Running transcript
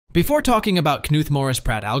Before talking about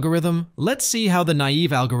Knuth-Morris-Pratt algorithm, let's see how the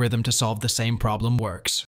naive algorithm to solve the same problem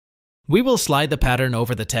works. We will slide the pattern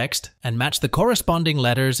over the text and match the corresponding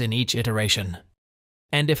letters in each iteration.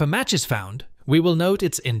 And if a match is found, we will note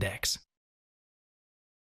its index.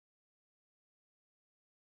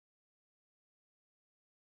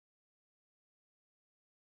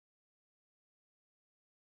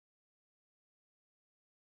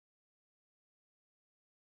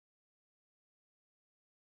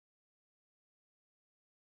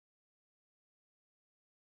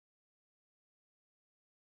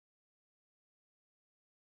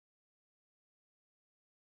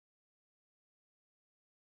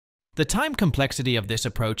 The time complexity of this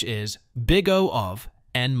approach is big O of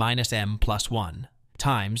n minus m plus 1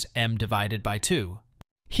 times m divided by 2.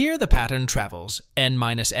 Here the pattern travels n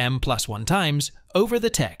minus m plus 1 times over the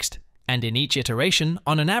text, and in each iteration,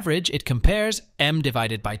 on an average, it compares m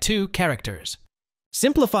divided by 2 characters.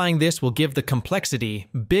 Simplifying this will give the complexity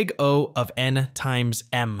big O of n times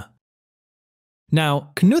m.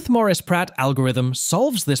 Now, Knuth-Morris-Pratt algorithm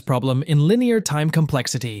solves this problem in linear time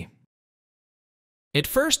complexity. It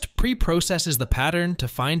first pre-processes the pattern to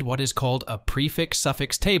find what is called a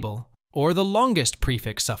prefix-suffix table, or the longest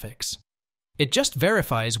prefix-suffix. It just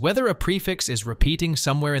verifies whether a prefix is repeating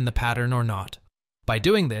somewhere in the pattern or not. By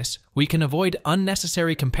doing this, we can avoid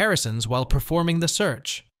unnecessary comparisons while performing the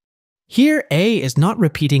search. Here, A is not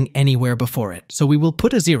repeating anywhere before it, so we will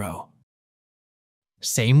put a 0.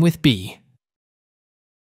 Same with B.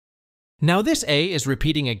 Now this A is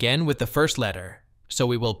repeating again with the first letter, so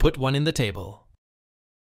we will put 1 in the table.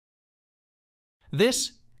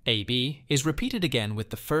 This, AB, is repeated again with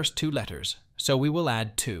the first 2 letters, so we will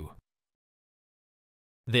add 2.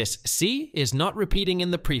 This C is not repeating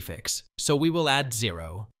in the prefix, so we will add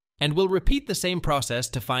 0, and we'll repeat the same process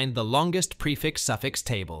to find the longest prefix-suffix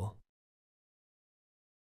table.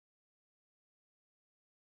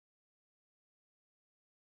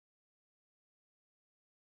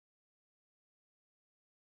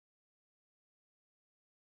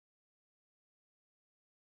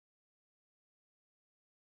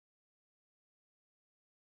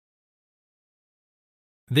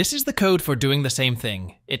 This is the code for doing the same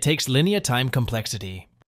thing. It takes linear time complexity.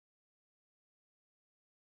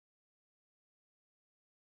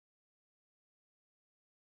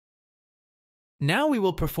 Now we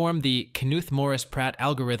will perform the Knuth-Morris-Pratt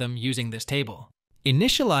algorithm using this table.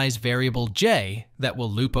 Initialize variable j that will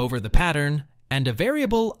loop over the pattern and a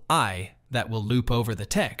variable I that will loop over the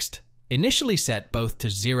text. Initially set both to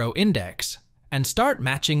 0 index and start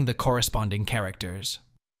matching the corresponding characters.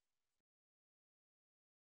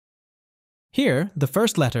 Here, the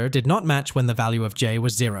first letter did not match when the value of j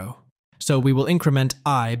was 0, so we will increment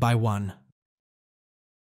I by 1.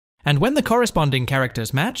 And when the corresponding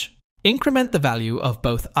characters match, increment the value of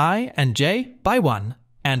both I and j by 1,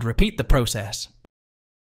 and repeat the process.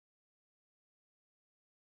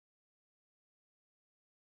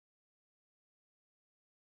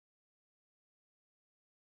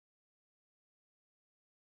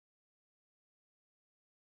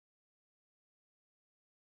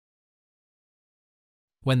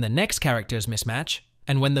 When the next characters mismatch,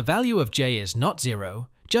 and when the value of j is not 0,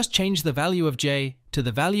 just change the value of j to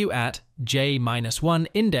the value at j-1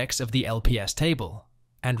 index of the LPS table,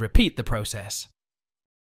 and repeat the process.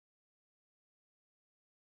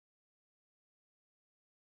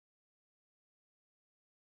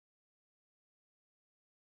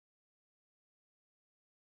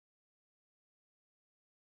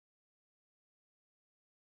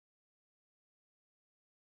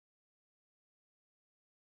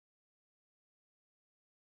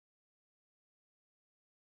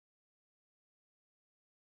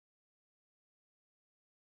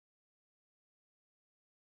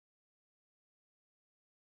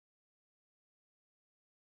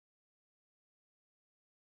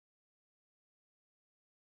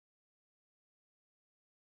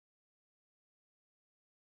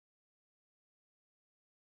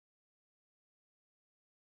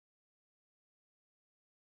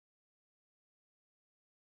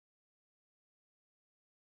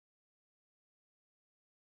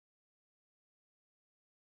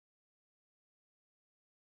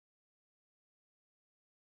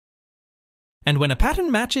 And when a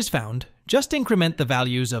pattern match is found, just increment the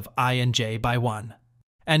values of I and j by 1.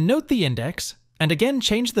 And note the index, and again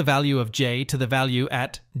change the value of j to the value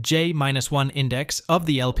at j-1 index of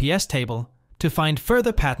the LPS table to find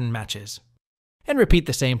further pattern matches. And repeat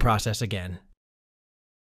the same process again.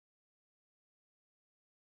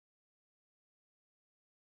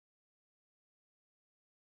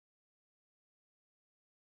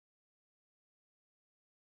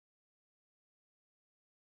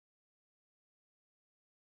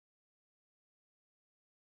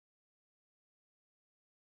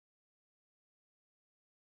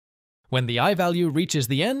 When the I value reaches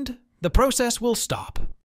the end, the process will stop.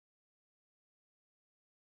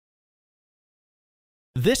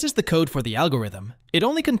 This is the code for the algorithm. It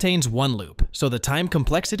only contains one loop, so the time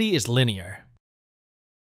complexity is linear.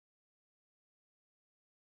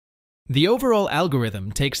 The overall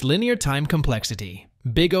algorithm takes linear time complexity,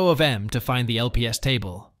 big O of m to find the LPS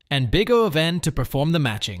table, and big O of n to perform the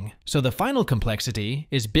matching, so the final complexity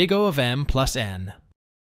is big O of m plus n.